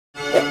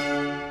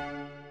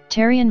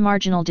Terrien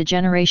marginal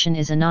degeneration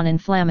is a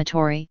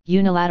non-inflammatory,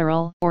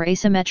 unilateral, or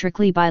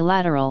asymmetrically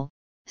bilateral,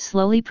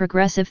 slowly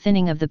progressive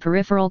thinning of the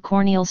peripheral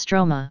corneal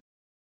stroma.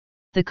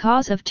 The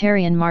cause of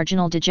Terrien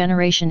marginal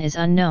degeneration is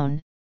unknown.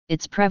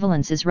 Its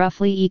prevalence is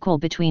roughly equal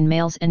between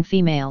males and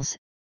females,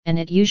 and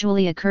it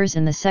usually occurs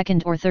in the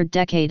second or third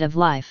decade of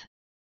life.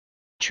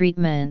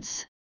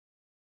 Treatments: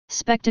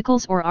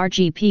 spectacles or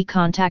RGP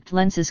contact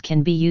lenses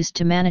can be used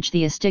to manage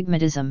the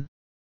astigmatism.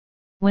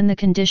 When the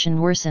condition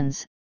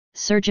worsens,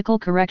 surgical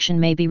correction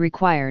may be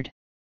required.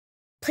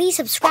 Please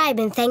subscribe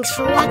and thanks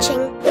for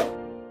watching.